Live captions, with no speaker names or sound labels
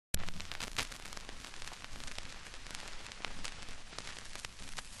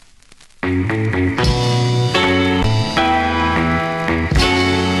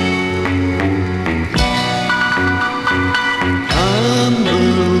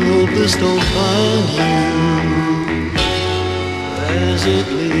this don't find you as it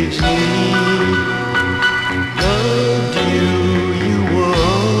leaves me. Loved you, you were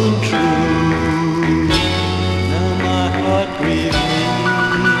untrue. Now my heart grieves me.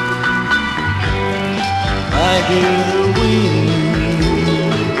 I hear the wind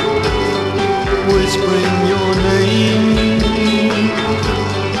whispering your name.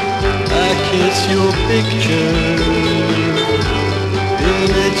 I kiss your picture in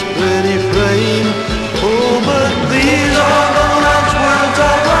its pretty frame. Oh, but these are the last words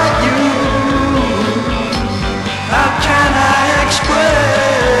I write you. How can I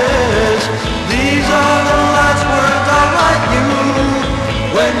express? These are the last words I write you.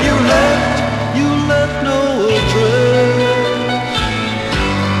 When you left no address.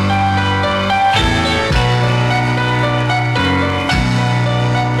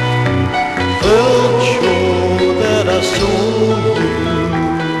 Felt sure that I saw you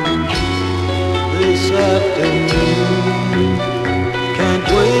this afternoon. Can't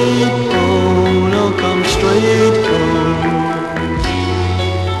wait, oh no, come straight home.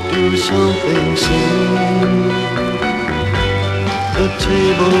 Do something soon. The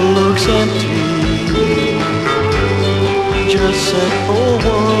table looks empty, just set for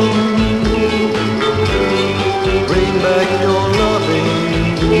one. Bring back your loving,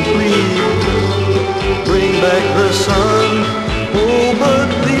 please. Bring back the sun. Oh, but